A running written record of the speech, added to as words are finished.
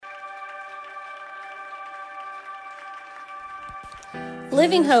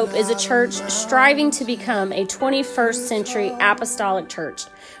Living Hope is a church striving to become a 21st century apostolic church.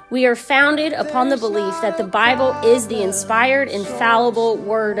 We are founded upon the belief that the Bible is the inspired, infallible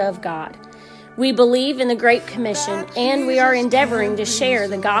Word of God. We believe in the Great Commission, and we are endeavoring to share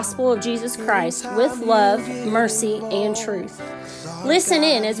the gospel of Jesus Christ with love, mercy, and truth. Listen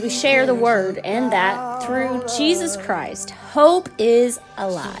in as we share the Word, and that through Jesus Christ, hope is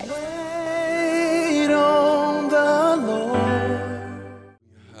alive. Wait on the Lord.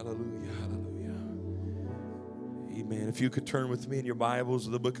 Hallelujah, hallelujah. Amen. If you could turn with me in your Bibles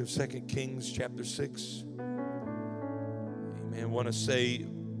to the book of 2 Kings chapter 6. Amen. I want to say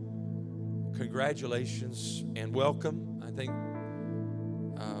congratulations and welcome. I think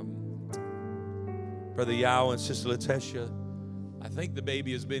Brother Yao and Sister Letitia, I think the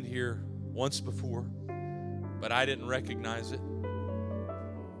baby has been here once before, but I didn't recognize it.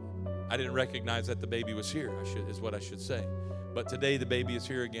 I didn't recognize that the baby was here, is what I should say. But today the baby is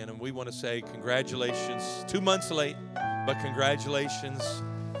here again, and we want to say congratulations. 2 months late, but congratulations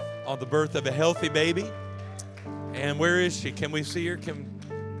on the birth of a healthy baby. And where is she? Can we see her?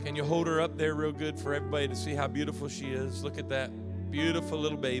 Can you hold her up there real good for everybody to see how beautiful she is? Look at that beautiful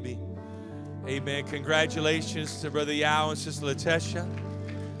little baby. Amen. Congratulations to Brother Yao and Sister Letitia.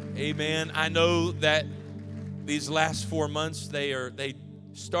 Amen. I know that these last 4 months they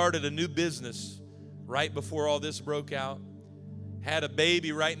started a new business right before all this broke out. Had a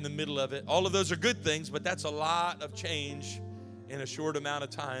baby right in the middle of it. All of those are good things, but that's a lot of change in a short amount of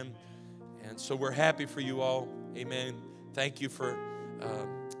time. And so we're happy for you all. Amen. Thank you for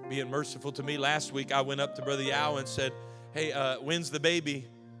being merciful to me. Last week I went up to Brother Yao and said, hey, when's the baby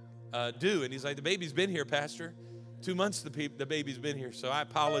due? And he's like, the baby's been here, Pastor. 2 months the baby's been here. So I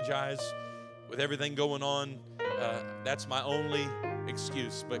apologize with everything going on. That's my only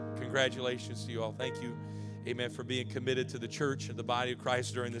excuse, but congratulations to you all. Thank you. Amen, for being committed to the church and the body of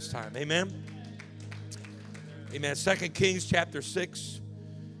Christ during this time. Amen. Amen. 2 Kings chapter 6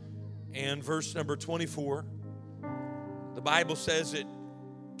 and verse number 24. The Bible says it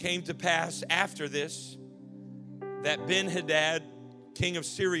came to pass after this that Ben-Hadad, king of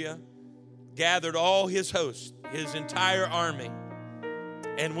Syria, gathered all his host, his entire army,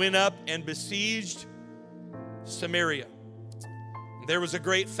 and went up and besieged Samaria. There was a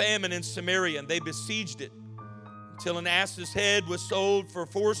great famine in Samaria, and they besieged it until an ass's head was sold for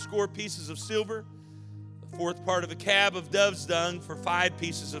 80 pieces of silver, the fourth part of a cab of dove's dung for 5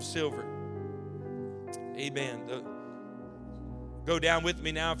 pieces of silver. Amen. Go down with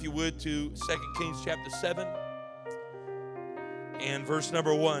me now, if you would, to 2 Kings chapter 7 and verse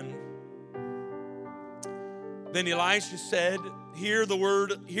number 1. Then Elisha said, Hear ye the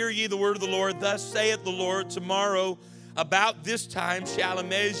word of the Lord. Thus saith the Lord, tomorrow about this time shall a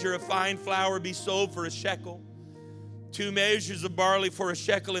measure of fine flour be sold for a shekel, 2 measures of barley for a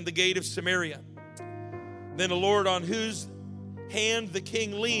shekel in the gate of Samaria. Then the Lord, on whose hand the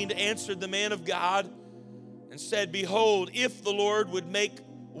king leaned, answered the man of God and said, Behold, if the Lord would make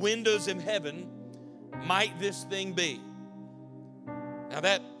windows in heaven, might this thing be? Now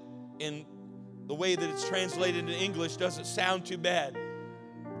that, in the way that it's translated in English, doesn't sound too bad.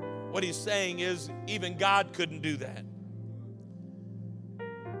 What he's saying is, even God couldn't do that.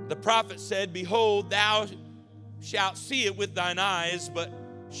 The prophet said, Behold, thou shalt see it with thine eyes, but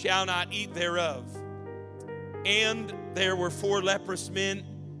shall not eat thereof. And there were 4 leprous men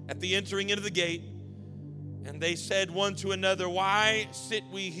at the entering into the gate, and they said one to another, Why sit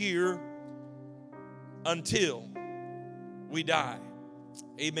we here until we die?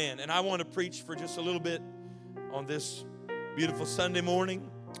 Amen. And I want to preach for just a little bit on this beautiful Sunday morning,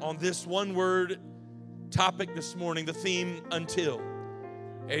 on this one word topic this morning, the theme, until.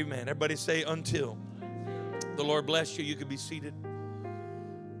 Amen. Everybody say until. The Lord bless you. You can be seated.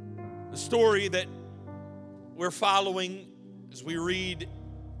 The story that we're following as we read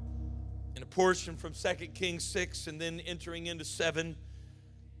in a portion from 2 Kings 6 and then entering into 7,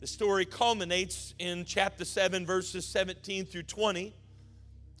 the story culminates in chapter 7, verses 17 through 20,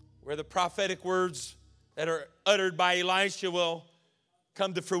 where the prophetic words that are uttered by Elisha will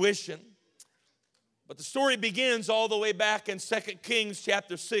come to fruition. But the story begins all the way back in 2 Kings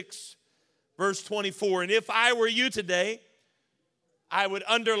chapter 6, verse 24. And if I were you today, I would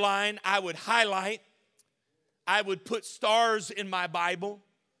underline, I would highlight, I would put stars in my Bible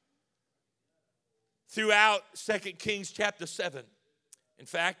throughout 2 Kings chapter 7. In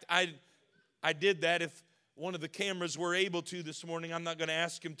fact, I did that. If one of the cameras were able to this morning, I'm not going to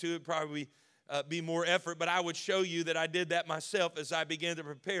ask him to. It'd probably be more effort, but I would show you that I did that myself as I began to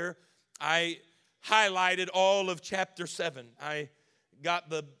prepare. I highlighted all of chapter 7. I got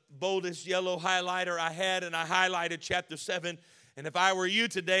the boldest yellow highlighter I had, and I highlighted chapter 7. And if I were you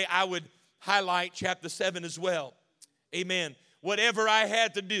today, I would highlight chapter 7 as well. Amen. Whatever I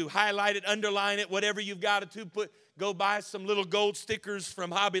had to do, highlight it, underline it, whatever you've got to do, go buy some little gold stickers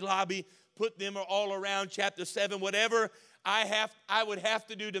from Hobby Lobby, put them all around chapter 7, whatever I would have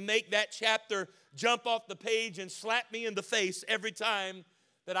to do to make that chapter jump off the page and slap me in the face every time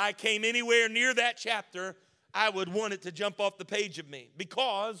that I came anywhere near that chapter. I would want it to jump off the page of me,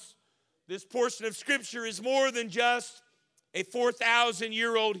 because this portion of Scripture is more than just a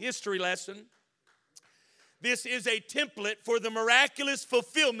 4,000-year-old history lesson. This is a template for the miraculous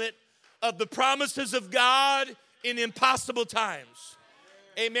fulfillment of the promises of God in impossible times.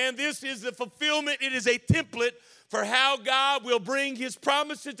 Amen. This is the fulfillment. It is a template for how God will bring his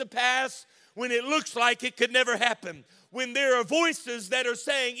promises to pass when it looks like it could never happen. When there are voices that are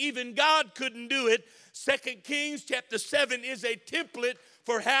saying even God couldn't do it, 2 Kings chapter 7 is a template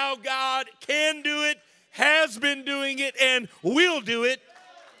for how God can do it, has been doing it, and will do it.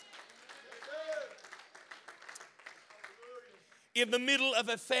 In the middle of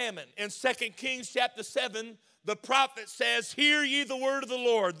a famine, in 2 Kings chapter 7, the prophet says, "Hear ye the word of the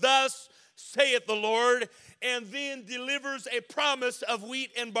Lord, thus saith the Lord," and then delivers a promise of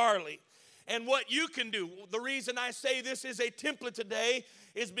wheat and barley. And what you can do, the reason I say this is a template today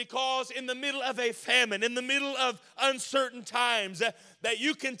is because in the middle of a famine, in the middle of uncertain times, that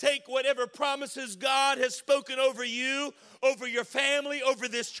you can take whatever promises God has spoken over you, over your family, over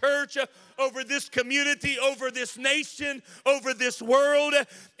this church, over this community, over this nation, over this world,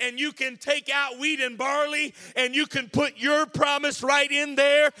 and you can take out wheat and barley, and you can put your promise right in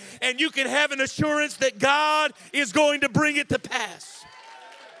there, and you can have an assurance that God is going to bring it to pass.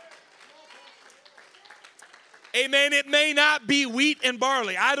 Amen. It may not be wheat and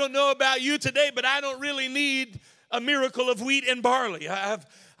barley. I don't know about you today, but I don't really need a miracle of wheat and barley.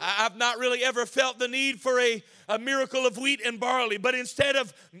 I've not really ever felt the need for a miracle of wheat and barley. But instead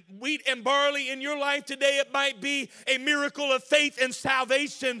of wheat and barley in your life today, it might be a miracle of faith and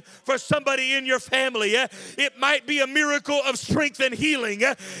salvation for somebody in your family. It might be a miracle of strength and healing.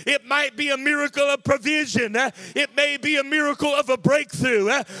 It might be a miracle of provision. It may be a miracle of a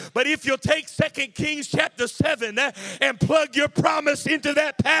breakthrough. But if you'll take 2 Kings chapter 7 and plug your promise into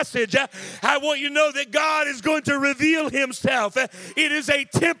that passage, I want you to know that God is going to reveal himself. It is a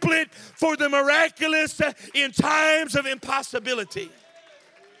template for the miraculous in times of impossibility.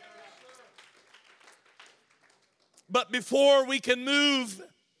 But before we can move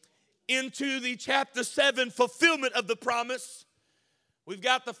into the chapter 7 fulfillment of the promise, we've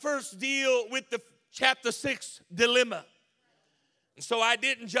got to first deal with the chapter 6 dilemma. And so I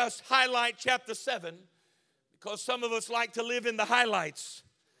didn't just highlight chapter 7 because some of us like to live in the highlights.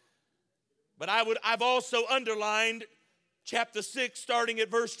 But I've also underlined chapter 6 starting at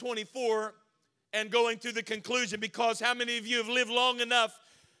verse 24 and going through the conclusion, because how many of you have lived long enough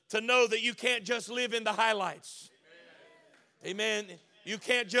to know that you can't just live in the highlights? Amen. You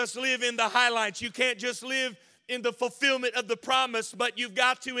can't just live in the highlights. You can't just live in the fulfillment of the promise, but you've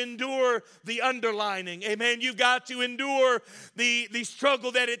got to endure the underlining. Amen. You've got to endure the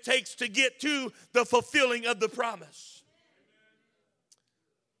struggle that it takes to get to the fulfilling of the promise.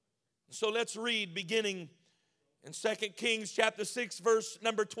 So let's read beginning in 2 Kings chapter 6, verse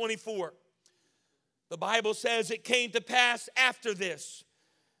number 24. The Bible says, "It came to pass after this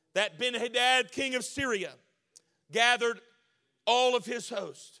that Ben-Hadad, king of Syria, gathered all of his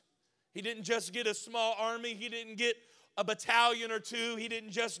host." He didn't just get a small army. He didn't get a battalion or two. He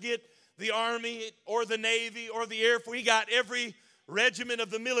didn't just get the army or the navy or the air force. He got every regiment of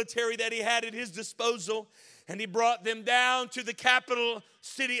the military that he had at his disposal, and he brought them down to the capital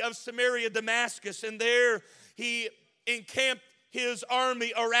city of Samaria, Damascus, and there he encamped his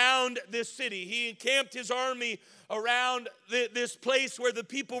army around this city. He encamped his army around this place where the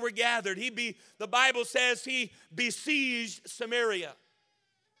people were gathered. The Bible says he besieged Samaria.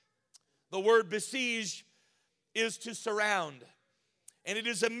 The word besiege is to surround. And it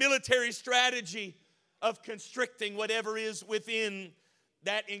is a military strategy of constricting whatever is within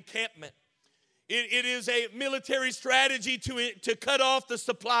that encampment. It is a military strategy to cut off the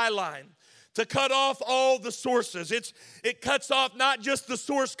supply line, to cut off all the sources. It cuts off not just the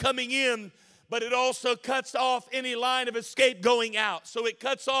source coming in, but it also cuts off any line of escape going out. So it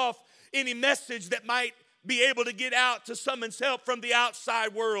cuts off any message that might be able to get out to summons help from the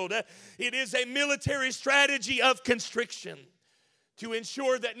outside world. It is a military strategy of constriction to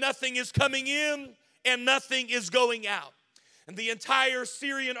ensure that nothing is coming in and nothing is going out. And the entire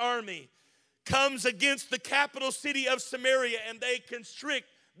Syrian army comes against the capital city of Samaria, and they constrict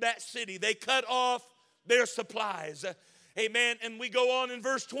that city. They cut off their supplies. Amen. And we go on in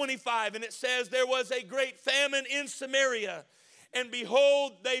verse 25, and it says, "There was a great famine in Samaria, and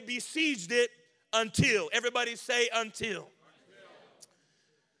behold, they besieged it until. Everybody say until.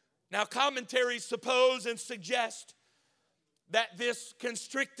 Now, commentaries suppose and suggest that this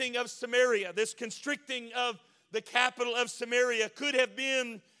constricting of Samaria, this constricting of the capital of Samaria, could have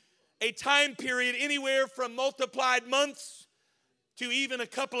been a time period anywhere from multiplied months to even a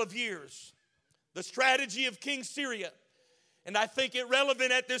couple of years. The strategy of King Syria. And I think it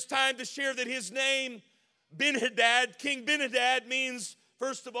relevant at this time to share that his name, Ben-Hadad, King Ben-Hadad, means,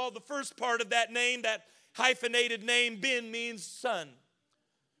 first of all, the first part of that name, that hyphenated name, Ben, means son.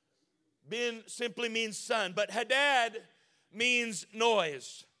 Ben simply means son, but Hadad means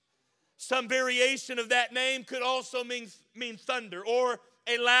noise. Some variation of that name could also mean thunder or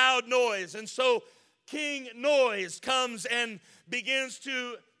a loud noise. And so King Noise comes and begins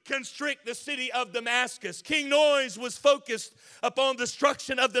to constrict the city of Damascus. King Noise was focused upon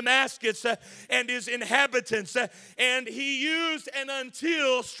destruction of Damascus and his inhabitants. And he used an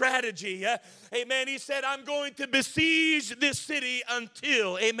until strategy. Amen. He said, I'm going to besiege this city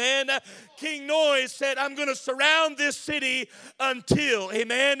until. Amen. King Noise said, I'm going to surround this city until.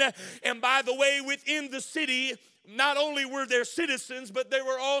 Amen. And by the way, within the city, not only were there citizens, but there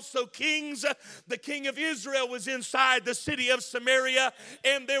were also kings. The king of Israel was inside the city of Samaria,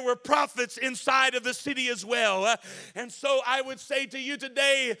 and there were prophets inside of the city as well. And so I would say to you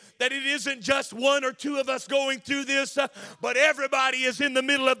today that it isn't just one or two of us going through this, but everybody is in the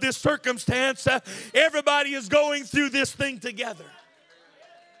middle of this circumstance. Everybody is going through this thing together.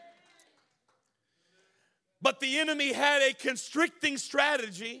 But the enemy had a constricting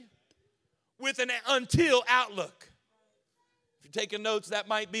strategy with an until outlook. If you're taking notes, that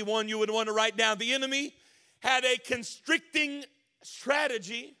might be one you would want to write down. The enemy had a constricting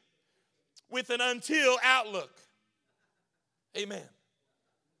strategy with an until outlook. Amen.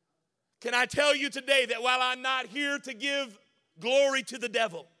 Can I tell you today that while I'm not here to give glory to the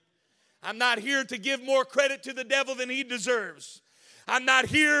devil, I'm not here to give more credit to the devil than he deserves. I'm not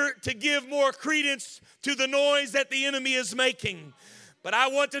here to give more credence to the noise that the enemy is making. But I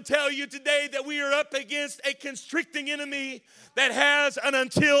want to tell you today that we are up against a constricting enemy that has an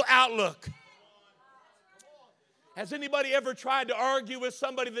until outlook. Has anybody ever tried to argue with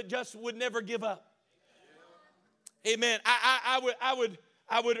somebody that just would never give up? Amen. I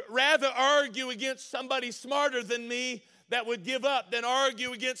would rather argue against somebody smarter than me that would give up than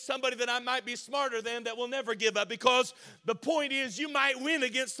argue against somebody that I might be smarter than that will never give up. Because the point is, you might win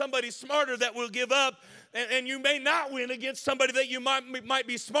against somebody smarter that will give up, and you may not win against somebody that you might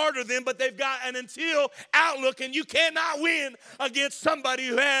be smarter than, but they've got an until outlook, and you cannot win against somebody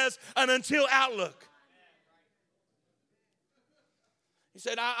who has an until outlook. He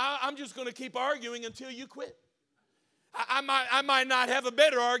said, I'm just going to keep arguing until you quit. I might not have a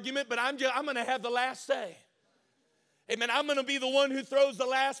better argument, but I'm going to have the last say. Amen. I'm going to be the one who throws the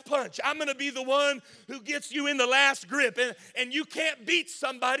last punch. I'm going to be the one who gets you in the last grip. And you can't beat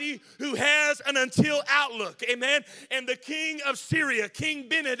somebody who has an until outlook. Amen. And the king of Syria, King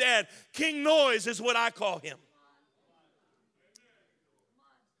Ben-Hadad, King Noise is what I call him.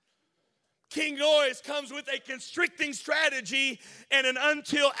 King Noise comes with a constricting strategy and an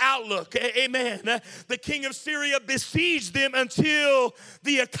until outlook. Amen. The king of Syria besieged them until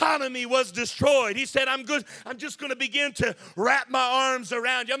the economy was destroyed. He said, I'm just going to begin to wrap my arms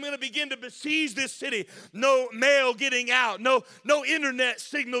around you. I'm going to begin to besiege this city. No mail getting out. No internet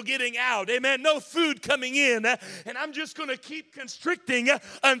signal getting out. Amen. No food coming in. And I'm just going to keep constricting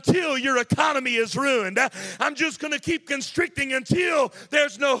until your economy is ruined. I'm just going to keep constricting until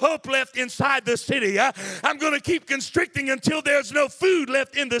there's no hope left inside the city. I'm going to keep constricting until there's no food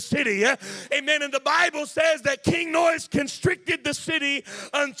left in the city. Amen. And the Bible says that King Noise constricted the city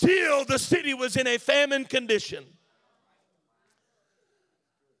until the city was in a famine condition.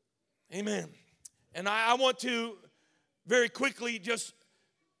 Amen. And I want to very quickly just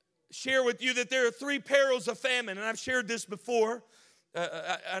share with you that there are 3 perils of famine. And I've shared this before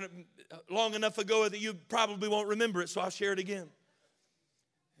long enough ago that you probably won't remember it, so I'll share it again.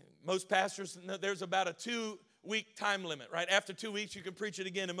 Most pastors, there's about a 2-week time limit, right? After 2 weeks, you can preach it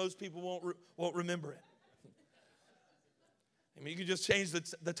again, and most people won't remember it. I mean, you can just change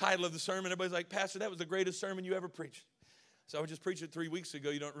the title of the sermon. Everybody's like, Pastor, that was the greatest sermon you ever preached. So I just preached it 3 weeks ago.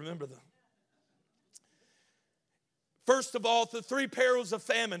 You don't remember them. First of all, the 3 perils of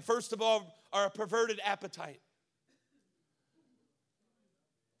famine. First of all, are a perverted appetite.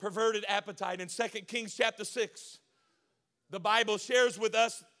 Perverted appetite. In 2 Kings chapter 6, the Bible shares with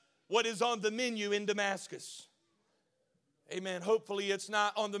us what is on the menu in Damascus. Amen. Hopefully it's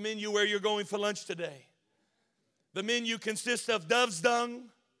not on the menu where you're going for lunch today. The menu consists of dove's dung,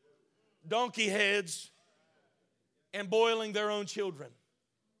 donkey heads, and boiling their own children.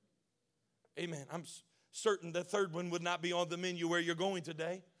 Amen. I'm certain the third one would not be on the menu where you're going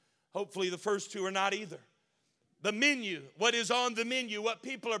today. Hopefully the first two are not either. The menu, what is on the menu, what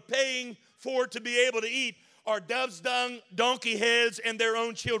people are paying for to be able to eat are dove's dung, donkey heads, and their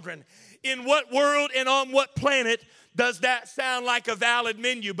own children. In what world and on what planet does that sound like a valid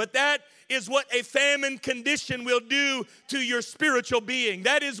menu? But that is what a famine condition will do to your spiritual being.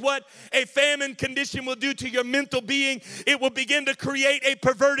 That is what a famine condition will do to your mental being. It will begin to create a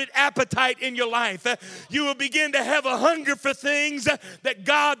perverted appetite in your life. You will begin to have a hunger for things that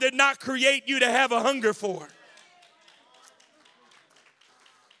God did not create you to have a hunger for.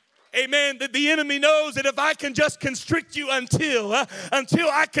 Amen. That the enemy knows that if I can just constrict you until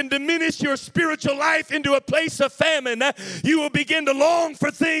I can diminish your spiritual life into a place of famine, you will begin to long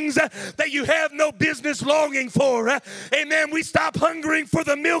for things that you have no business longing for. Amen. We stop hungering for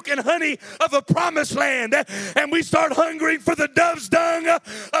the milk and honey of a promised land, and we start hungering for the dove's dung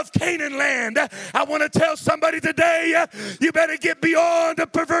of Canaan land. I want to tell somebody today, you better get beyond a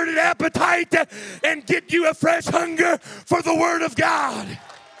perverted appetite and get you a fresh hunger for the Word of God.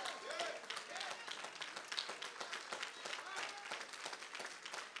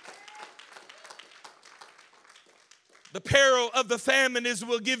 The peril of the famine is it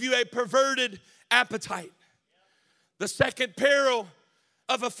will give you a perverted appetite. The second peril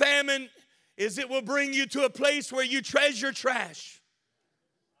of a famine is it will bring you to a place where you treasure trash.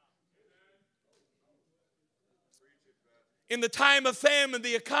 In the time of famine,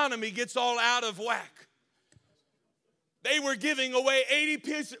 the economy gets all out of whack. They were giving away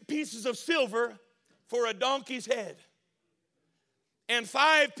 80 pieces of silver for a donkey's head and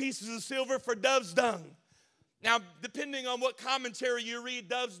 5 pieces of silver for dove's dung. Now, depending on what commentary you read,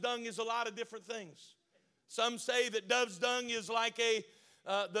 dove's dung is a lot of different things. Some say that dove's dung is like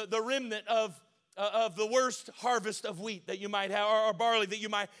the remnant of the worst harvest of wheat that you might have, or barley that you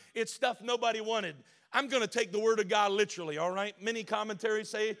might. It's stuff nobody wanted. I'm going to take the word of God literally, all right? Many commentaries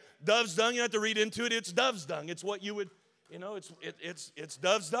say dove's dung. You don't have to read into it. It's dove's dung. It's what you would, it's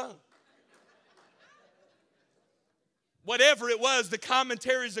dove's dung. Whatever it was, the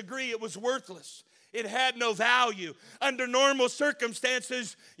commentaries agree it was worthless. It had no value. Under normal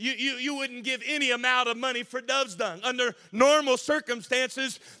circumstances, you wouldn't give any amount of money for dove's dung. Under normal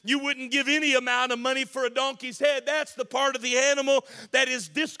circumstances, you wouldn't give any amount of money for a donkey's head. That's the part of the animal that is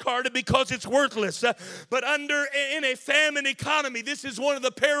discarded because it's worthless. But in a famine economy, this is one of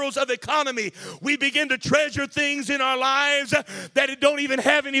the perils of economy. We begin to treasure things in our lives that it don't even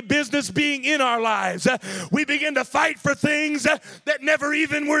have any business being in our lives. We begin to fight for things that never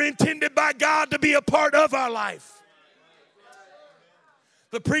even were intended by God to be a part of our life.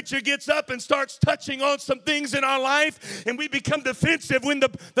 The preacher gets up and starts touching on some things in our life, and we become defensive when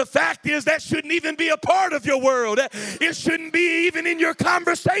the fact is that shouldn't even be a part of your world. It shouldn't be even in your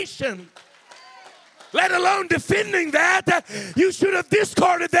conversation, let alone defending that. You should have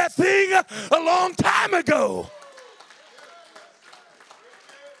discarded that thing a long time ago.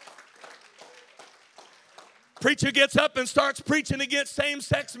 Preacher gets up and starts preaching against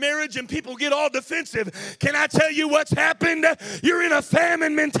same-sex marriage, and people get all defensive. Can I tell you what's happened? You're in a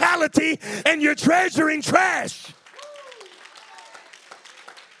famine mentality, and you're treasuring trash.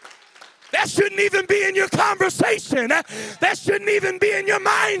 That shouldn't even be in your conversation. That shouldn't even be in your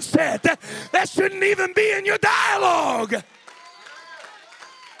mindset. That shouldn't even be in your dialogue.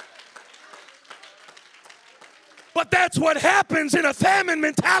 But that's what happens in a famine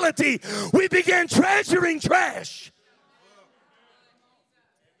mentality. We begin treasuring trash.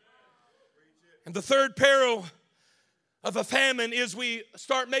 And the third peril of a famine is we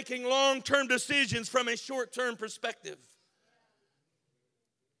start making long-term decisions from a short-term perspective.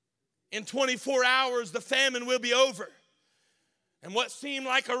 In 24 hours, the famine will be over. And what seemed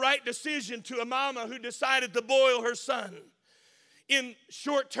like a right decision to a mama who decided to boil her son, in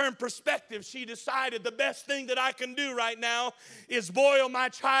short-term perspective, she decided the best thing that I can do right now is boil my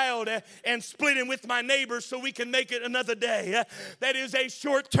child and split him with my neighbors so we can make it another day. That is a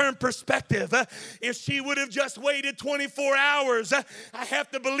short-term perspective. If she would have just waited 24 hours, I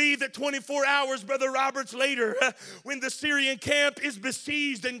have to believe that 24 hours, Brother Roberts, later, when the Syrian camp is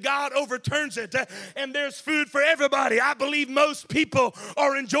besieged and God overturns it and there's food for everybody, I believe most people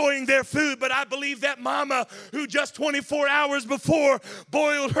are enjoying their food, but I believe that mama who just 24 hours before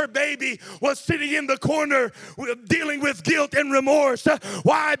boiled her baby was sitting in the corner dealing with guilt and remorse.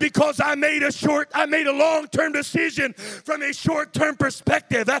 Why? Because I made a long-term decision from a short-term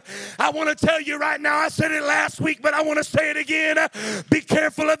perspective. I want to tell you right now, I said it last week, but I want to say it again. Be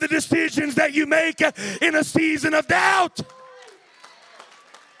careful of the decisions that you make in a season of doubt.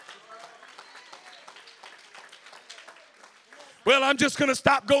 Well, I'm just going to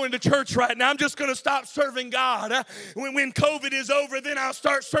stop going to church right now. I'm just going to stop serving God. When COVID is over, then I'll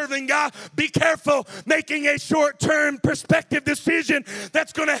start serving God. Be careful making a short-term perspective decision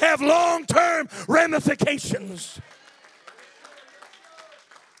that's going to have long-term ramifications.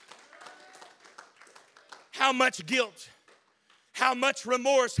 How much guilt, how much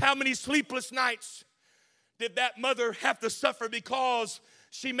remorse, how many sleepless nights did that mother have to suffer because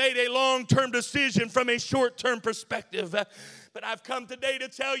she made a long-term decision from a short-term perspective? But I've come today to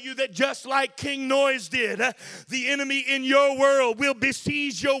tell you that just like King Noise did, the enemy in your world will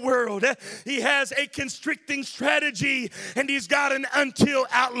besiege your world. He has a constricting strategy, and he's got an until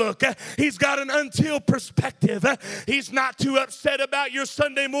outlook. He's got an until perspective. He's not too upset about your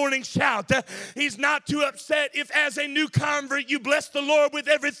Sunday morning shout. He's not too upset if as a new convert you bless the Lord with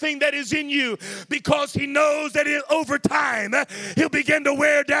everything that is in you, because he knows that over time he'll begin to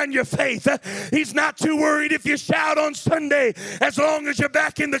wear down your faith. He's not too worried if you shout on Sunday as long as you're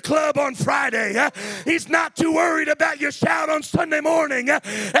back in the club on Friday. He's not too worried about your shout on Sunday morning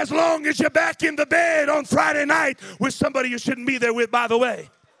as long as you're back in the bed on Friday night with somebody you shouldn't be there with, by the way.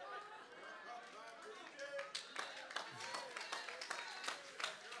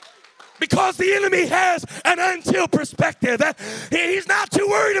 Because the enemy has an until perspective. He's not too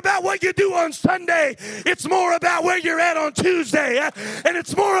worried about what you do on Sunday. It's more about where you're at on Tuesday. And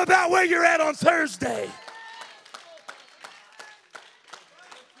it's more about where you're at on Thursday.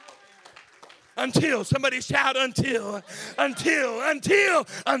 Until. Somebody shout until. And too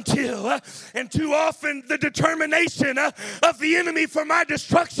often the determination of the enemy for my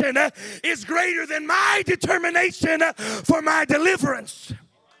destruction is greater than my determination for my deliverance.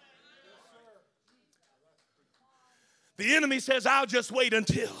 The enemy says, I'll just wait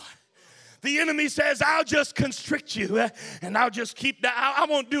until. The enemy says, I'll just constrict you and I'll just keep that. I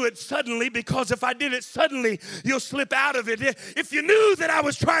won't do it suddenly, because if I did it suddenly, you'll slip out of it. If you knew that I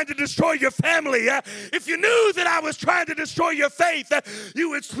was trying to destroy your family, if you knew that I was trying to destroy your faith,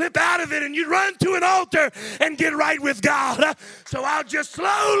 you would slip out of it and you'd run to an altar and get right with God. So I'll just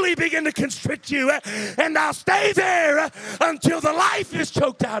slowly begin to constrict you and I'll stay there until the life is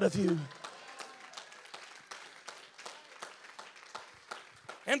choked out of you.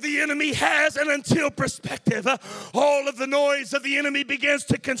 And the enemy has an until perspective. All of the noise of the enemy begins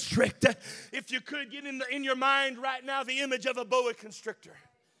to constrict. If you could get in your mind right now the image of a boa constrictor.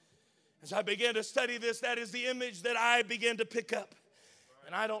 As I began to study this, that is the image that I began to pick up.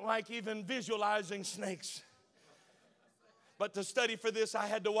 And I don't like even visualizing snakes. But to study for this, I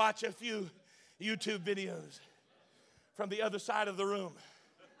had to watch a few YouTube videos from the other side of the room.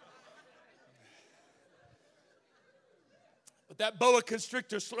 But that boa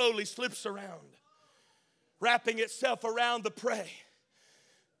constrictor slowly slips around, wrapping itself around the prey,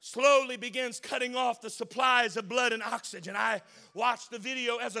 slowly begins cutting off the supplies of blood and oxygen. I watched the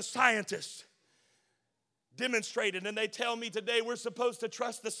video as a scientist demonstrated, and they tell me today we're supposed to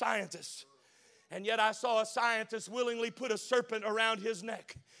trust the scientists. And yet I saw a scientist willingly put a serpent around his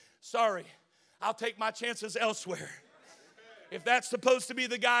neck. Sorry, I'll take my chances elsewhere. If that's supposed to be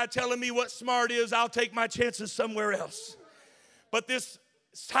the guy telling me what smart is, I'll take my chances somewhere else. But this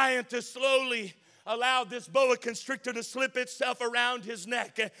scientist slowly allowed this boa constrictor to slip itself around his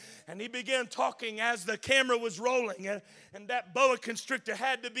neck. And he began talking as the camera was rolling. And that boa constrictor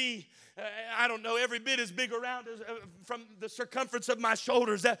had to be, I don't know, every bit as big around as from the circumference of my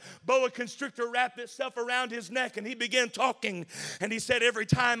shoulders. That boa constrictor wrapped itself around his neck, and he began talking. And he said, every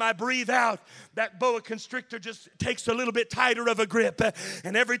time I breathe out, that boa constrictor just takes a little bit tighter of a grip.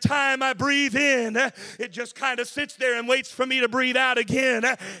 And every time I breathe in, it just kind of sits there and waits for me to breathe out again.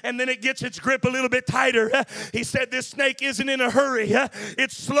 And then it gets its grip a little bit tighter. He said, this snake isn't in a hurry.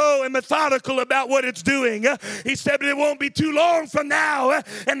 It's slow and methodical about what it's doing. He said, but it won't be too long from now,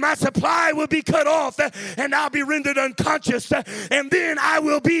 and my supply will be cut off, and I'll be rendered unconscious, and then I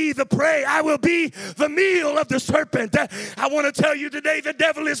will be the prey. I will be the meal of the serpent. I want to tell you today, the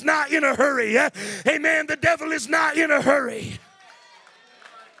devil is not in a hurry. Amen. The devil is not in a hurry.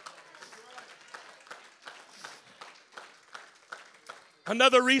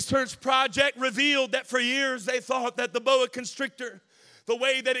 Another research project revealed that for years they thought that the boa constrictor, the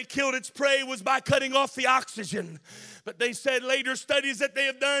way that it killed its prey was by cutting off the oxygen. But they said later studies that they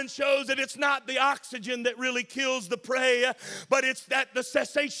have done shows that it's not the oxygen that really kills the prey, but it's that the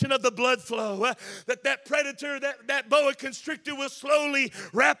cessation of the blood flow. That predator, that boa constrictor will slowly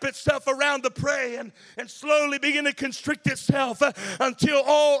wrap itself around the prey and slowly begin to constrict itself until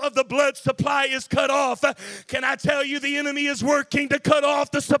all of the blood supply is cut off. Can I tell you, the enemy is working to cut off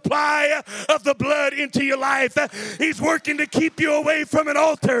the supply of the blood into your life. He's working to keep you away from an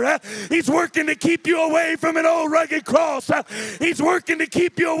altar. He's working to keep you away from an old rugged cross. He's working to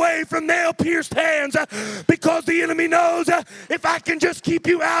keep you away from nail-pierced hands, because the enemy knows if I can just keep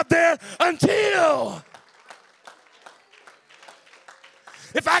you out there until...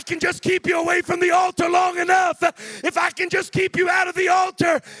 If I can just keep you away from the altar long enough, if I can just keep you out of the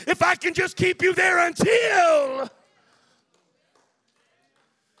altar, if I can just keep you there until...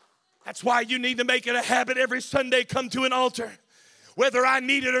 That's why you need to make it a habit every Sunday, come to an altar. Whether I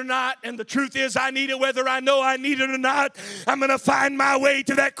need it or not, and the truth is I need it whether I know I need it or not. I'm going to find my way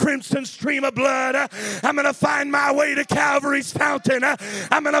to that crimson stream of blood. I'm going to find my way to Calvary's fountain.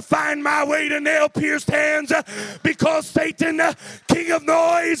 I'm going to find my way to nail-pierced hands, because Satan, king of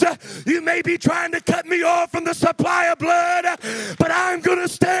noise, you may be trying to cut me off from the supply of blood, but I'm going to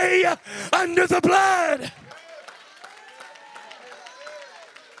stay under the blood.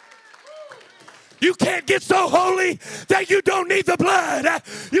 You can't get so holy that you don't need the blood.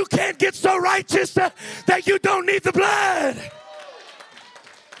 You can't get so righteous that you don't need the blood.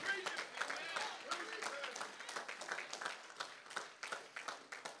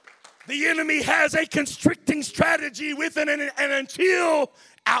 The enemy has a constricting strategy with an until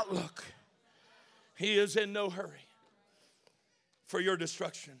outlook. He is in no hurry for your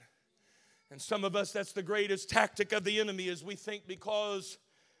destruction. And some of us, that's the greatest tactic of the enemy, is we think because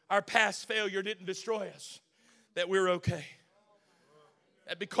our past failure didn't destroy us, that we're okay.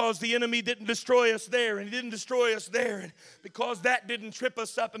 That because the enemy didn't destroy us there, and he didn't destroy us there, and because that didn't trip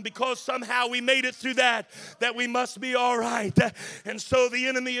us up, and because somehow we made it through that we must be all right. And so the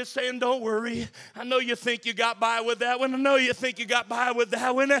enemy is saying, don't worry. I know you think you got by with that one. I know you think you got by with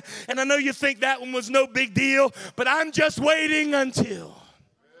that one. And I know you think that one was no big deal, but I'm just waiting until.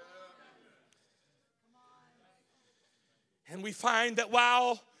 And we find that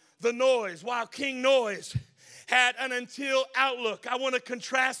while King Noise had an until outlook, I want to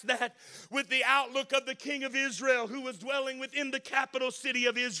contrast that with the outlook of the king of Israel, who was dwelling within the capital city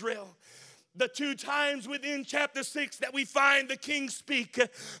of Israel. The two times within chapter 6 that we find the king speak,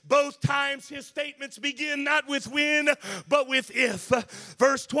 both times his statements begin not with when, but with if.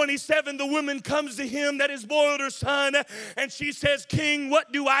 Verse 27, the woman comes to him that has boiled her son, and she says, King,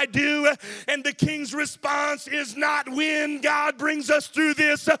 what do I do? And the king's response is not when God brings us through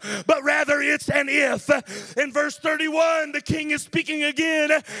this, but rather it's an if. In verse 31, the king is speaking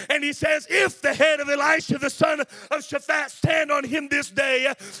again, and he says, if the head of Elisha, the son of Shaphat, stand on him this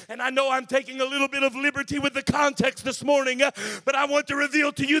day. And I know I'm taking a little bit of liberty with the context this morning, but I want to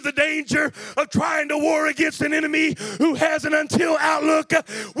reveal to you the danger of trying to war against an enemy who has an until outlook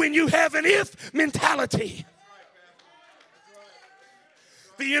when you have an if mentality.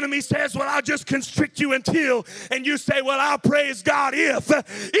 The enemy says, well, I'll just constrict you until, and you say, well, I'll praise God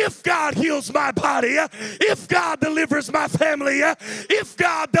if God heals my body, if God delivers my family, if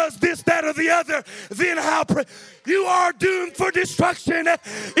God does this, that, or the other, then I'll pray. You are doomed for destruction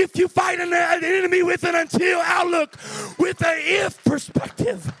if you fight an enemy with an until outlook, with an if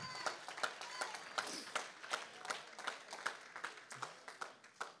perspective.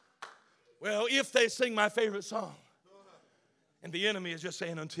 Well, if they sing my favorite song, and the enemy is just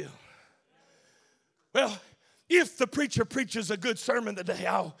saying until. Well, if the preacher preaches a good sermon today,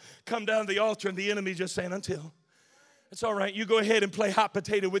 I'll come down to the altar, and the enemy is just saying until. It's all right. You go ahead and play hot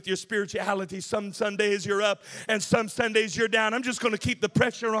potato with your spirituality. Some Sundays you're up and some Sundays you're down. I'm just going to keep the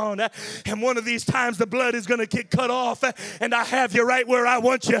pressure on. And one of these times the blood is going to get cut off. And I have you right where I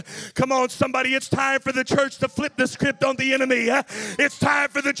want you. Come on, somebody. It's time for the church to flip the script on the enemy. It's time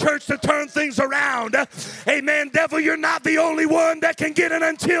for the church to turn things around. Amen. Devil, you're not the only one that can get an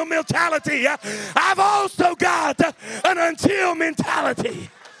until mentality. I've also got an until mentality.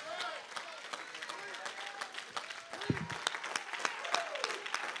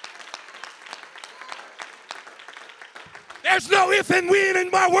 There's no if and when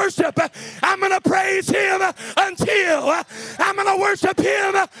in my worship. I'm going to praise him until. I'm going to worship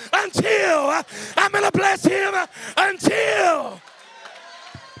him until. I'm going to bless him until.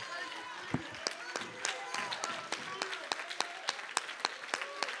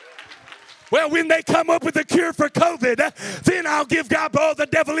 Well, when they come up with a cure for COVID, then I'll give God, oh, the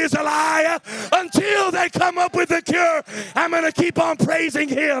devil is a liar. Until they come up with a cure, I'm going to keep on praising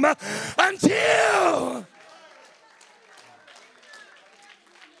him until.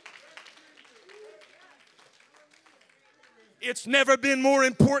 It's never been more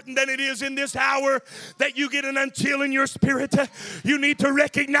important than it is in this hour that you get an until in your spirit. You need to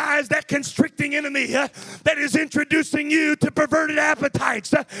recognize that constricting enemy that is introducing you to perverted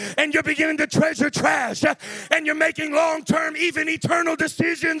appetites, and you're beginning to treasure trash, and you're making long-term, even eternal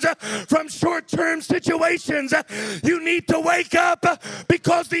decisions from short-term situations. You need to wake up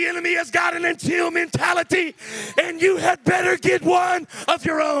because the enemy has got an until mentality, and you had better get one of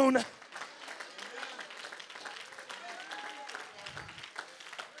your own.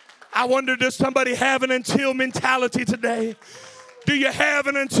 I wonder, does somebody have an until mentality today? Do you have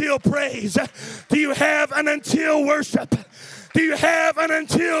an until praise? Do you have an until worship? Do you have an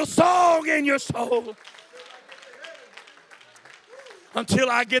until song in your soul? Until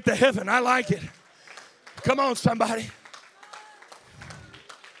I get to heaven. I like it. Come on, somebody.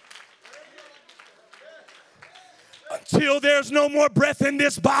 Until there's no more breath in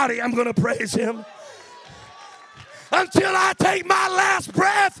this body, I'm going to praise him. Until I take my last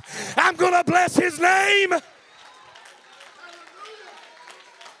breath, I'm going to bless his name.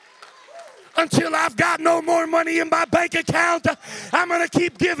 Until I've got no more money in my bank account, I'm going to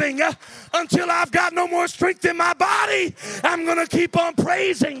keep giving. Until I've got no more strength in my body, I'm going to keep on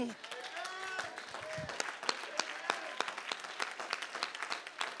praising.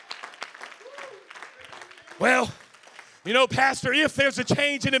 Well, you know, Pastor, if there's a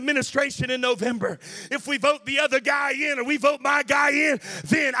change in administration in November, if we vote the other guy in or we vote my guy in,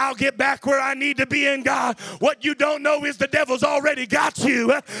 then I'll get back where I need to be in God. What you don't know is the devil's already got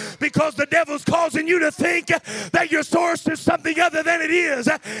you, because the devil's causing you to think that your source is something other than it is.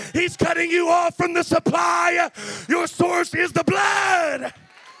 He's cutting you off from the supply. Your source is the blood.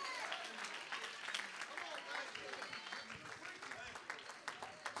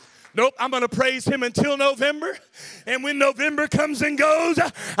 Nope, I'm going to praise him until November. And when November comes and goes,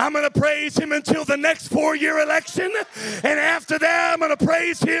 I'm going to praise him until the next 4-year election. And after that, I'm going to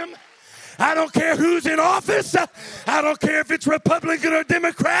praise him. I don't care who's in office. I don't care if it's Republican or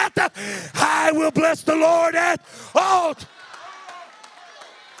Democrat. I will bless the Lord at all times.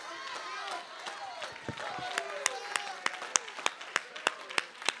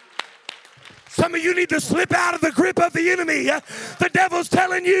 Some of you need to slip out of the grip of the enemy. The devil's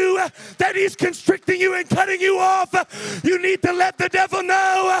telling you that he's constricting you and cutting you off. You need to let the devil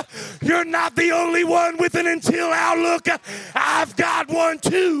know you're not the only one with an until outlook. I've got one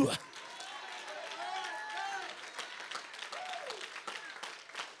too.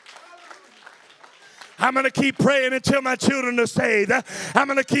 I'm going to keep praying until my children are saved. I'm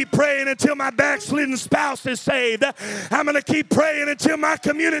going to keep praying until my backslidden spouse is saved. I'm going to keep praying until my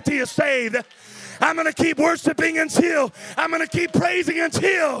community is saved. I'm going to keep worshiping until. I'm going to keep praising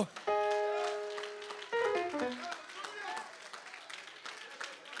until.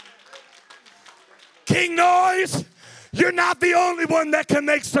 King Noise, you're not the only one that can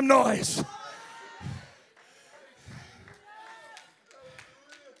make some noise.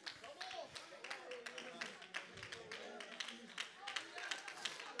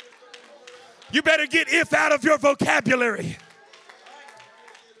 You better get if out of your vocabulary.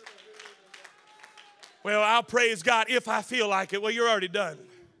 Well, I'll praise God if I feel like it. Well, you're already done.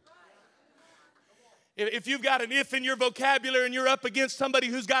 If you've got an if in your vocabulary and you're up against somebody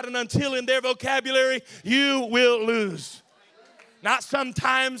who's got an until in their vocabulary, you will lose. Not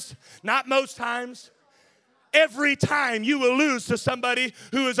sometimes, not most times. Every time you will lose to somebody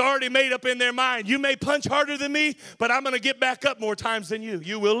who has already made up in their mind. You may punch harder than me, but I'm going to get back up more times than you.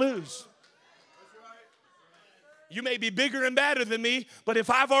 You will lose. You may be bigger and badder than me, but if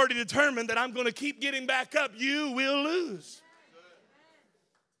I've already determined that I'm going to keep getting back up, you will lose.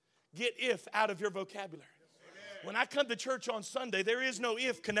 Get if out of your vocabulary. When I come to church on Sunday, there is no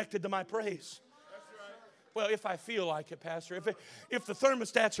if connected to my praise. Well, if I feel like it, Pastor. If the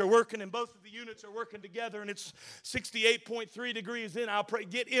thermostats are working and both of the units are working together and it's 68.3 degrees, then I'll pray.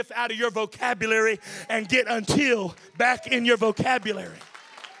 Get if out of your vocabulary and get until back in your vocabulary.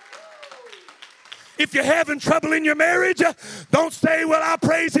 If you're having trouble in your marriage, don't say, well, I'll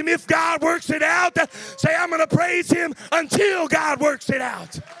praise him if God works it out. Say, I'm going to praise him until God works it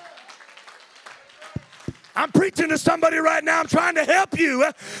out. I'm preaching to somebody right now. I'm trying to help you.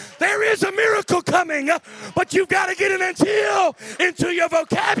 There is a miracle coming, but you've got to get an until into your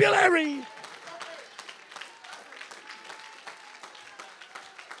vocabulary.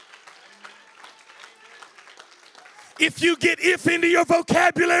 If you get if into your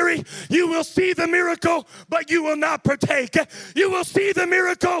vocabulary, you will see the miracle, but you will not partake. You will see the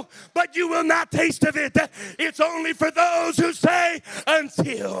miracle, but you will not taste of it. It's only for those who say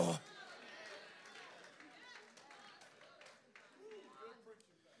until.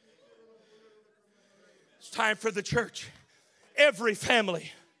 It's time for the church every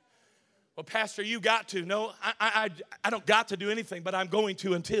family. Well, Pastor, you got to. No, I don't got to do anything, but I'm going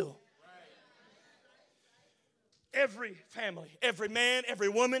to until. Every family, every man, every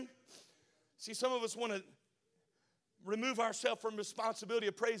woman. See, some of us want to remove ourselves from responsibility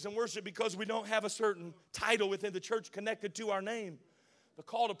of praise and worship because we don't have a certain title within the church connected to our name. The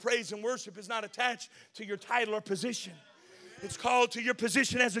call to praise and worship is not attached to your title or position. It's called to your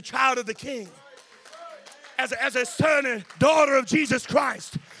position as a child of the King. As a son and daughter of Jesus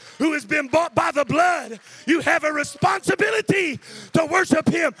Christ who has been bought by the blood, you have a responsibility to worship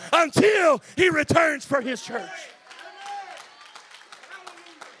him until he returns for his church.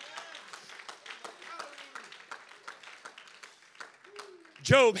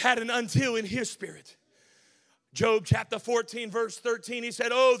 Job had an until in his spirit. Job chapter 14, verse 13, he said,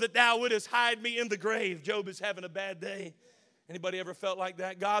 oh, that thou wouldest hide me in the grave. Job is having a bad day. Anybody ever felt like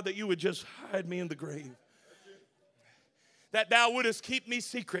that? God, that you would just hide me in the grave. That thou wouldest keep me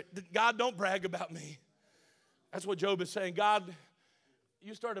secret. God, don't brag about me. That's what Job is saying. God,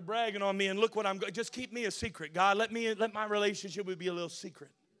 you started bragging on me, and look what I'm going. Just keep me a secret. God, let my relationship be a little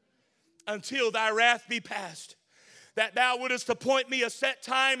secret. Until thy wrath be past. That thou wouldest appoint me a set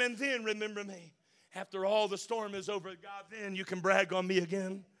time and then remember me. After all the storm is over, God, then you can brag on me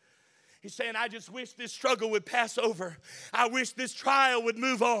again. He's saying, I just wish this struggle would pass over. I wish this trial would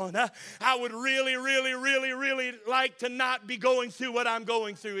move on. I would really, really, really, really like to not be going through what I'm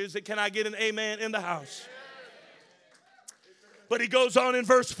going through. Can I get an amen in the house? But he goes on in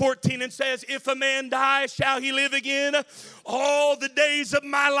verse 14 and says, if a man die, shall he live again? All the days of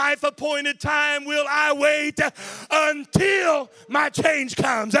my life appointed time will I wait until my change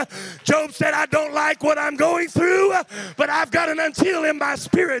comes. Job said, I don't like what I'm going through, but I've got an until in my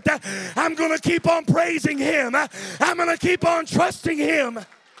spirit. I'm going to keep on praising him. I'm going to keep on trusting him.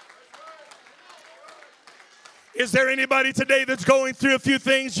 Is there anybody today that's going through a few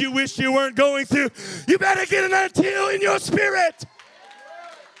things you wish you weren't going through? You better get an until in your spirit.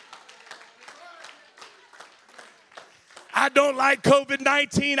 I don't like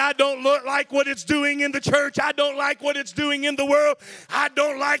COVID-19. I don't like what it's doing in the church. I don't like what it's doing in the world. I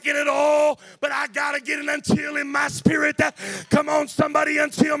don't like it at all. But I got to get an until in my spirit. Come on, somebody,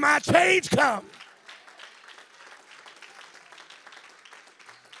 until my change comes.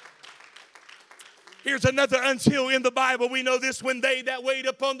 Here's another until in the Bible. We know this: when they that wait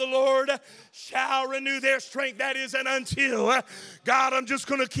upon the Lord shall renew their strength. That is an until. God, I'm just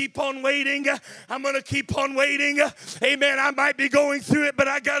going to keep on waiting. I'm going to keep on waiting. Amen. I might be going through it, but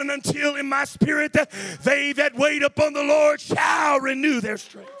I got an until in my spirit. They that wait upon the Lord shall renew their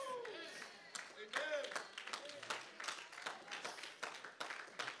strength.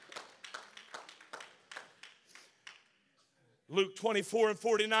 Luke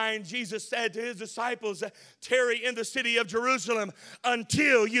 24:49, Jesus said to his disciples, tarry in the city of Jerusalem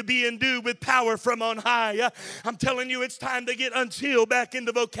until you be endued with power from on high. I'm telling you, it's time to get until back in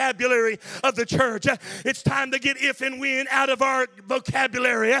the vocabulary of the church. It's time to get if and when out of our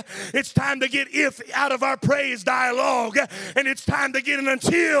vocabulary. It's time to get if out of our praise dialogue. And it's time to get an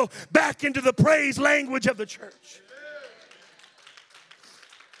until back into the praise language of the church.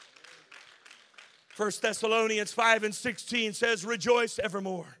 1 Thessalonians 5:16 says, rejoice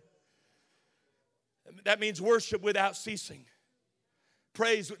evermore. That means worship without ceasing.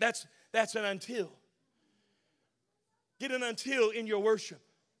 Praise, that's an until. Get an until in your worship.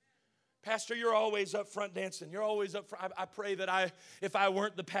 Pastor, you're always up front dancing. You're always up front. I pray that if I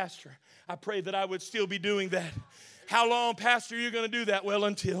weren't the pastor, I pray that I would still be doing that. How long, Pastor, are you going to do that? Well,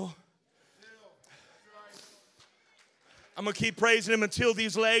 until. I'm going to keep praising him until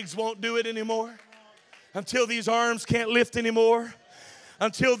these legs won't do it anymore. Until these arms can't lift anymore.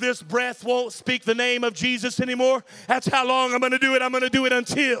 Until this breath won't speak the name of Jesus anymore. That's how long I'm going to do it. I'm going to do it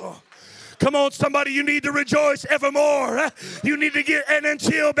until. Come on, somebody, you need to rejoice evermore. You need to get an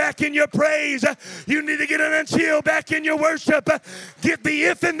until back in your praise. You need to get an until back in your worship. Get the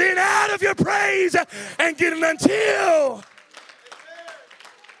if and then out of your praise and get an until.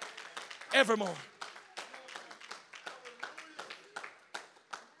 Evermore.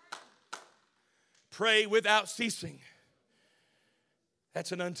 Pray without ceasing.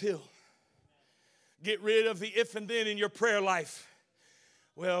 That's an until. Get rid of the if and then in your prayer life.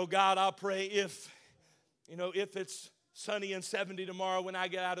 Well, God, I'll pray if it's sunny and 70 tomorrow when I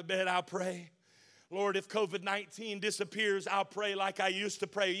get out of bed, I'll pray. Lord, if COVID-19 disappears, I'll pray like I used to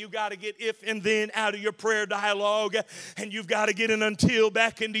pray. You got to get if and then out of your prayer dialogue, and you've got to get an until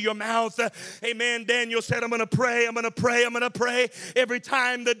back into your mouth. Amen. Daniel said, I'm going to pray, I'm going to pray, I'm going to pray. Every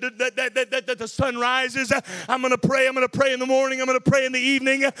time that the sun rises, I'm going to pray in the morning, I'm going to pray in the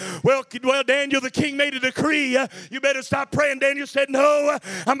evening. Well, Daniel, the king made a decree. You better stop praying. Daniel said, no,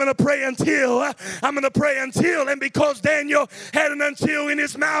 I'm going to pray until. I'm going to pray until. And because Daniel had an until in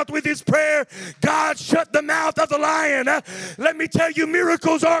his mouth with his prayer, God shut the mouth of the lion. Let me tell you,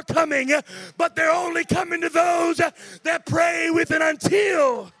 miracles are coming, but they're only coming to those that pray with an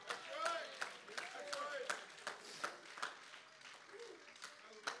until.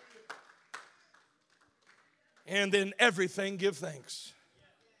 And then everything give thanks.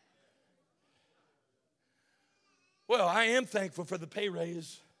 Well, I am thankful for the pay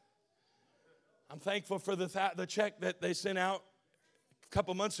raise. I'm thankful for the check that they sent out a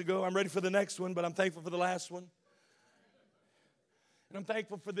couple months ago. I'm ready for the next one, but I'm thankful for the last one. And I'm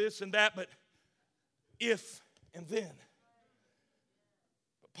thankful for this and that, but if and then.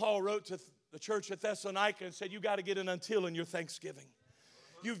 But Paul wrote to the church at Thessalonica and said, you got to get an until in your thanksgiving.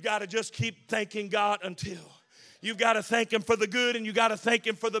 You've got to just keep thanking God until. You've got to thank Him for the good, and you got to thank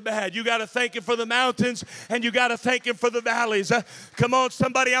Him for the bad. You got to thank Him for the mountains, and you got to thank Him for the valleys. Come on,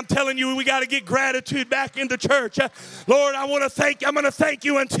 somebody, I'm telling you, we got to get gratitude back in the church. Lord, I'm going to thank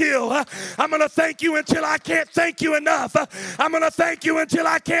you until. I'm going to thank you until I can't thank you enough. I'm going to thank you until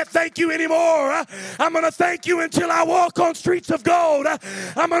I can't thank you anymore. I'm going to thank you until I walk on streets of gold.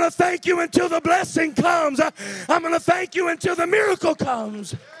 I'm going to thank you until the blessing comes. I'm going to thank you until the miracle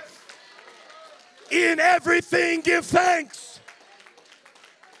comes. In everything, give thanks.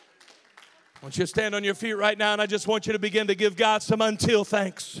 I want you to stand on your feet right now, and I just want you to begin to give God some until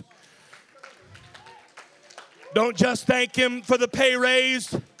thanks. Don't just thank Him for the pay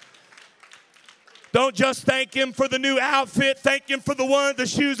raise. Don't just thank Him for the new outfit. Thank Him for the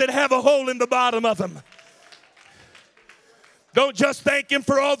shoes that have a hole in the bottom of them. Don't just thank Him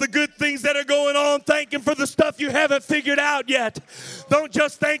for all the good things that are going on. Thank Him for the stuff you haven't figured out yet. Don't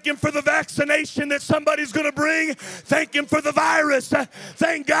just thank Him for the vaccination that somebody's going to bring. Thank Him for the virus.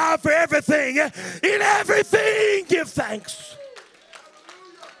 Thank God for everything. In everything, give thanks.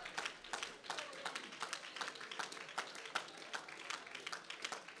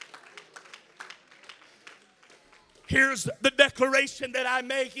 Here's the declaration that I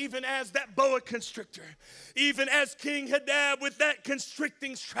make, even as that boa constrictor, even as King Hadad with that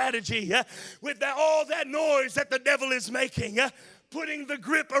constricting strategy, with all that noise that the devil is making, putting the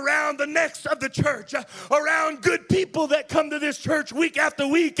grip around the necks of the church, around good people that come to this church week after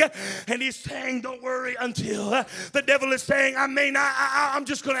week. And he's saying, don't worry until. The devil is saying, I'm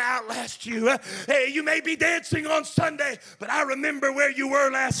just going to outlast you. Hey, you may be dancing on Sunday, but I remember where you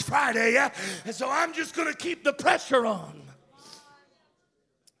were last Friday. And so I'm just going to keep the pressure on.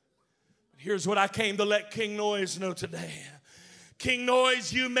 Here's what I came to let King Noise know today. King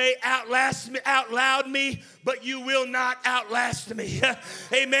Noise, you may outloud me, but you will not outlast me.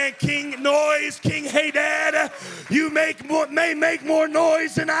 Amen. King Noise, King Hadad, you may make more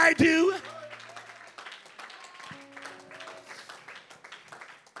noise than I do.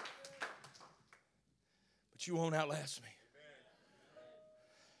 But you won't outlast me.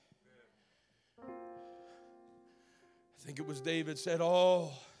 I think it was David said,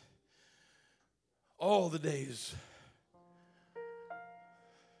 all the days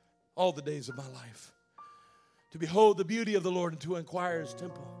of my life, to behold the beauty of the Lord and to inquire His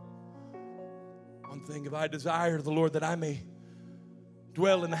temple. One thing have I desired of the Lord, that I may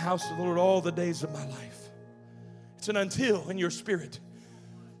dwell in the house of the Lord all the days of my life. It's an until in your spirit.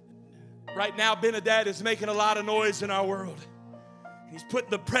 Right now, Ben-Hadad is making a lot of noise in our world. He's putting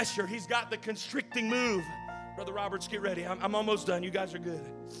the pressure. He's got the constricting move. Brother Roberts, get ready. I'm almost done. You guys are good.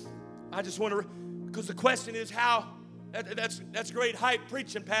 I just want to, because the question is how. That's great hype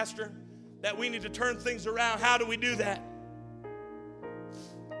preaching, Pastor, that we need to turn things around. How do we do that?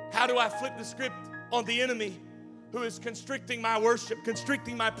 How do I flip the script on the enemy who is constricting my worship,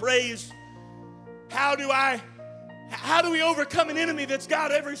 constricting my praise? How do we overcome an enemy that's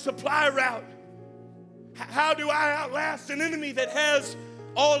got every supply route? How do I outlast an enemy that has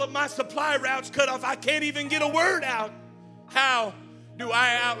all of my supply routes cut off? I can't even get a word out. How do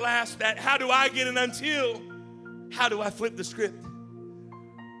I outlast that? How do I get an until? How do I flip the script?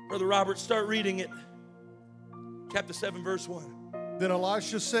 Brother Robert, start reading it. Chapter 7, verse 1. Then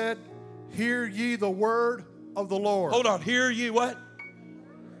Elisha said, hear ye the word of the Lord. Hold on. Hear ye what?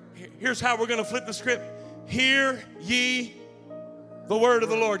 Here's how we're going to flip the script. Hear ye the word of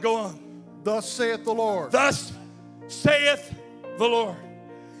the Lord. Go on. Thus saith the Lord. Thus saith the Lord.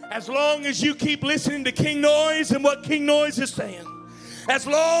 As long as you keep listening to King Noise and what King Noise is saying, as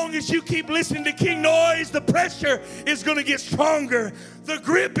long as you keep listening to King Noise, the pressure is going to get stronger. The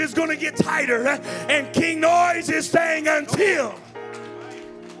grip is going to get tighter. And King Noise is saying, until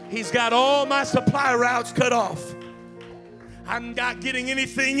he's got all my supply routes cut off, I'm not getting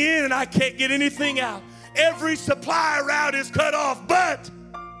anything in and I can't get anything out. Every supply route is cut off. But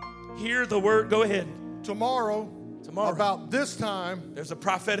hear the word. Go ahead. Tomorrow, about this time, There's a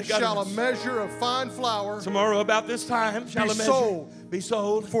prophetic shall a utterance. measure of fine flour Tomorrow about this time shall be a measure sold be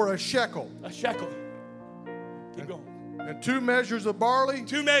sold for a shekel, a shekel. Keep going. and 2 measures of barley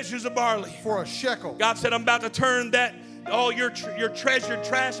 2 measures of barley. for a shekel. God said, I'm about to turn that, all your treasured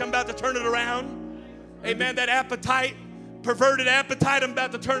trash, I'm about to turn it around. Amen. That appetite, perverted appetite, I'm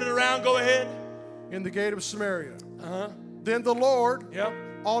about to turn it around. Go ahead. In the gate of Samaria. Then the Lord, Yep.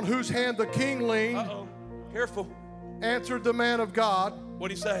 on whose hand the king leaned, Uh-oh. Careful. answered the man of God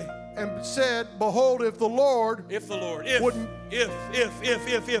What'd he say? and said, behold, if the Lord If the Lord. If. Wouldn't- If.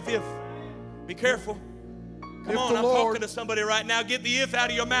 Be careful. Come If on, the I'm Lord- talking to somebody right now. Get the if out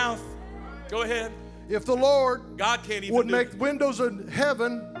of your mouth. Go ahead. if the Lord God can't even would do make it. windows in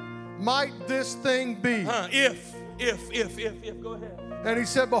heaven, might this thing be? If. Go ahead. And he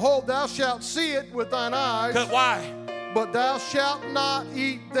said, behold, thou shalt see it with thine eyes, Why? but thou shalt not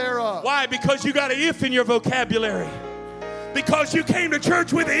eat thereof. Why? Because you got an if in your vocabulary. Because you came to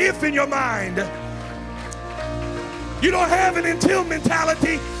church with an if in your mind. You don't have an until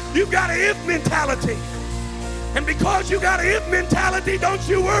mentality. You've got an if mentality. And because you got an if mentality, don't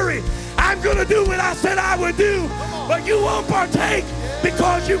you worry. I'm going to do what I said I would do. But you won't partake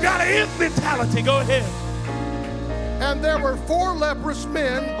because you got an if mentality. Go ahead. And there were 4 leprous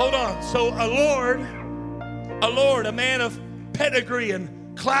men. Hold on. So a Lord, a man of pedigree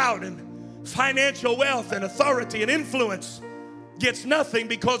and clout and financial wealth and authority and influence gets nothing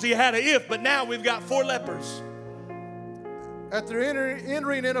because he had an if. But now we've got 4 lepers. At the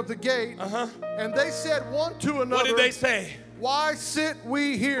entering in of the gate, and they said one to another, What did they say? why sit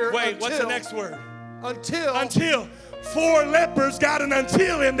we here Wait, until, what's the next word? Until 4 lepers got an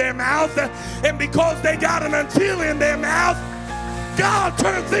until in their mouth, and because they got an until in their mouth, God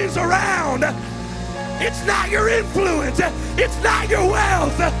turned things around. It's not your influence, it's not your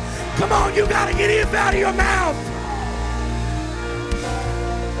wealth. Come on, you got to get it out of your mouth.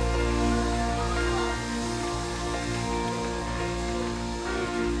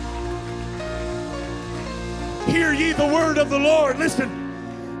 Hear ye the word of the Lord. Listen,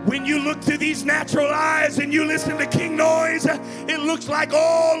 when you look through these natural eyes and you listen to King Noise, it looks like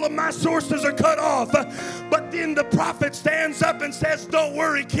all of my sources are cut off. But then the prophet stands up and says, don't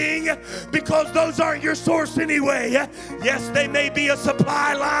worry, King, because those aren't your source anyway. Yes, they may be a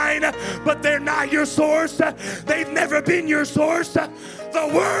supply line, but they're not your source. They've never been your source.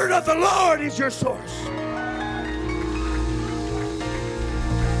 The word of the Lord is your source.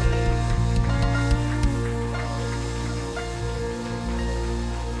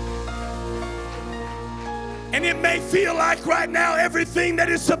 And it may feel like right now everything that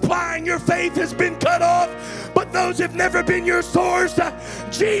is supplying your faith has been cut off, but those have never been your source.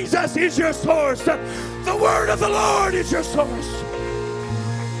 Jesus is your source. The word of the Lord is your source.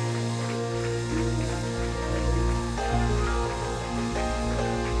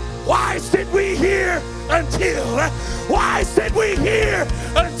 Why sit we here until? Why sit we here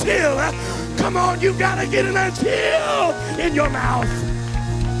until? Come on, you gotta get an until in your mouth.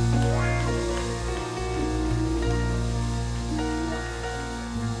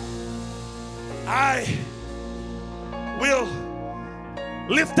 I will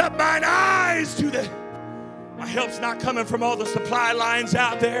lift up mine eyes to the... My help's not coming from all the supply lines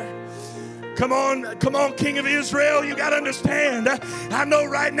out there. Come on, King of Israel, you got to understand. I know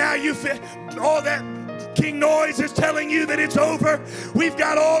right now you feel all that King Noise is telling you that it's over. We've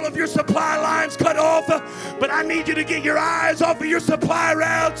got all of your supply lines cut off, but I need you to get your eyes off of your supply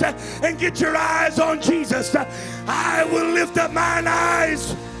routes and get your eyes on Jesus. I will lift up mine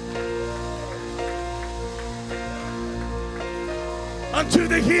eyes unto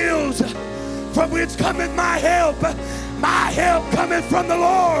the hills, from which cometh my help. My help cometh from the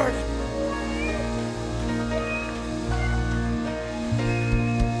Lord.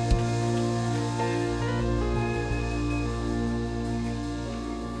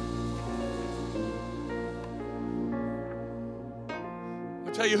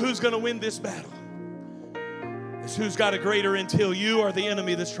 I'll tell you who's going to win this battle. It's who's got a greater until, you or the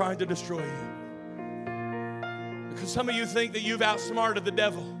enemy that's trying to destroy you. Because some of you think that you've outsmarted the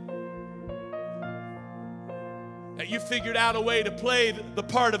devil, that you figured out a way to play the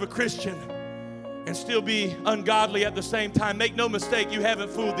part of a Christian and still be ungodly at the same time. Make no mistake, you haven't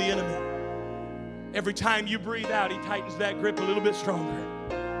fooled the enemy. Every time you breathe out, he tightens that grip a little bit stronger.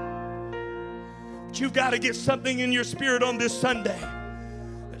 But you've got to get something in your spirit on this Sunday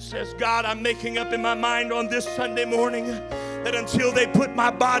that says, God, I'm making up in my mind on this Sunday morning that until they put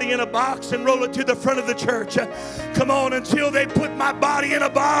my body in a box and roll it to the front of the church, come on, until they put my body in a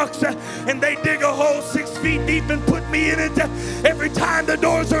box and they dig a hole 6 feet deep and put me in it, every time the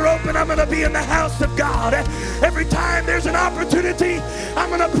doors are open, I'm going to be in the house of God. Every time there's an opportunity, I'm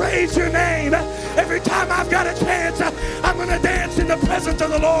going to praise your name. Every time I've got a chance, I'm going to dance in the presence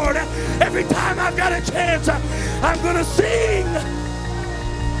of the Lord. Every time I've got a chance, I'm going to sing.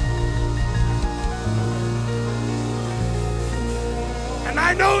 And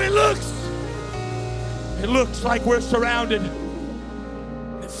I know it looks like we're surrounded.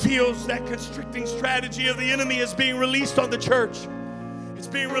 It feels that constricting strategy of the enemy is being released on the church. It's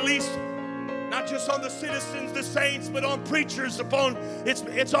being released not just on the citizens, the saints, but on preachers,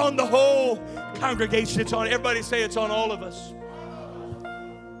 it's on the whole congregation. It's on, everybody say it's on all of us.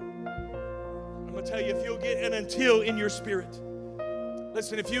 I'm going to tell you, if you'll get an until in your spirit.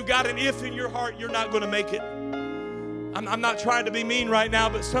 Listen, if you got an if in your heart, you're not going to make it. I'm not trying to be mean right now,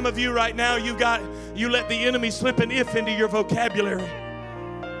 but some of you right now, you let the enemy slip an if into your vocabulary.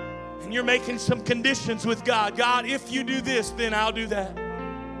 And you're making some conditions with God. God, if you do this, then I'll do that.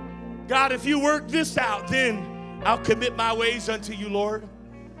 God, if you work this out, then I'll commit my ways unto you, Lord.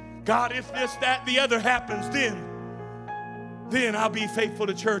 God, if this, that, the other happens, then I'll be faithful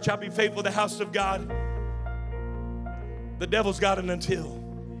to church. I'll be faithful to the house of God. The devil's got an until.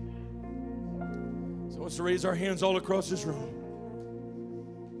 Let's raise our hands all across this room.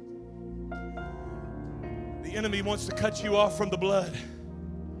 The enemy wants to cut you off from the blood.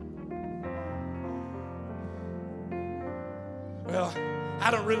 Well,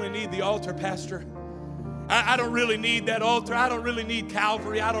 I don't really need the altar, Pastor. I don't really need that altar. I don't really need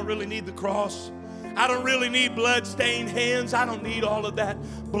Calvary. I don't really need the cross. I don't really need blood-stained hands. I don't need all of that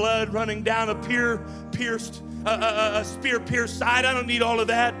blood running down a spear-pierced side. I don't need all of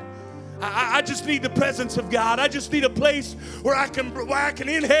that. I just need the presence of God. I just need a place where I can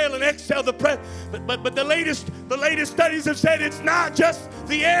inhale and exhale the breath. But the latest studies have said it's not just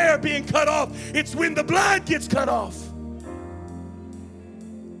the air being cut off. It's when the blood gets cut off.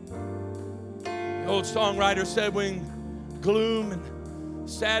 The old songwriter said, when gloom and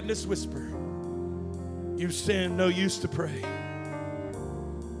sadness whisper, you sin, no use to pray.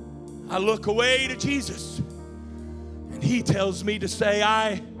 I look away to Jesus, and he tells me to say,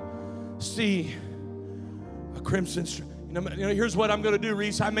 I see a crimson stream. Here's what I'm going to do,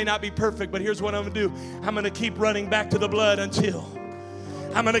 Reese. I may not be perfect, but here's what I'm going to do. I'm going to keep running back to the blood until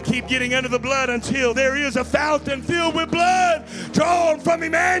I'm going to keep getting under the blood until there is a fountain filled with blood drawn from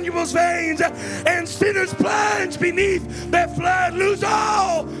Emmanuel's veins, and sinners plunge beneath that flood, lose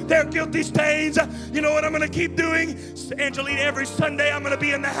all their guilty stains. You know what I'm going to keep doing? Angelina, every Sunday I'm going to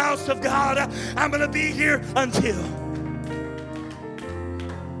be in the house of God. I'm going to be here until.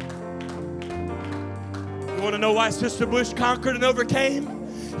 You want to know why Sister Bush conquered and overcame?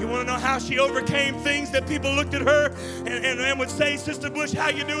 You want to know how she overcame things that people looked at her and would say, Sister Bush, how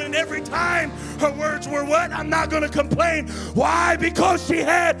you doing? And every time her words were what? I'm not going to complain. Why? Because she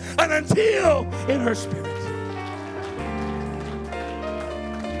had an until in her spirit.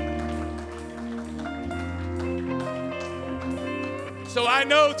 So I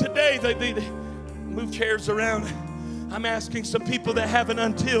know today that they move chairs around. I'm asking some people that have an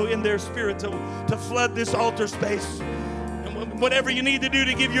until in their spirit to flood this altar space. And whatever you need to do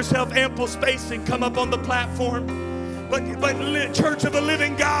to give yourself ample space and come up on the platform. But Church of the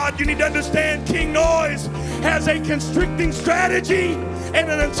Living God, you need to understand King Noise has a constricting strategy and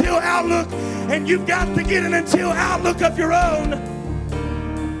an until outlook. And you've got to get an until outlook of your own.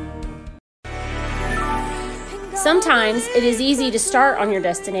 Sometimes it is easy to start on your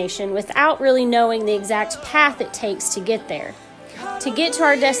destination without really knowing the exact path it takes to get there. To get to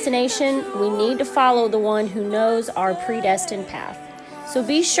our destination, we need to follow the one who knows our predestined path. So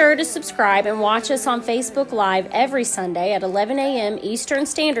be sure to subscribe and watch us on Facebook Live every Sunday at 11 a.m. Eastern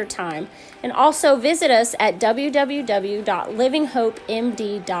Standard Time, and also visit us at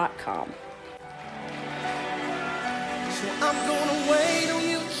www.livinghopemd.com. So I'm gonna wait on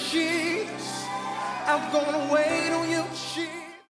you, Jesus. I'm gonna wait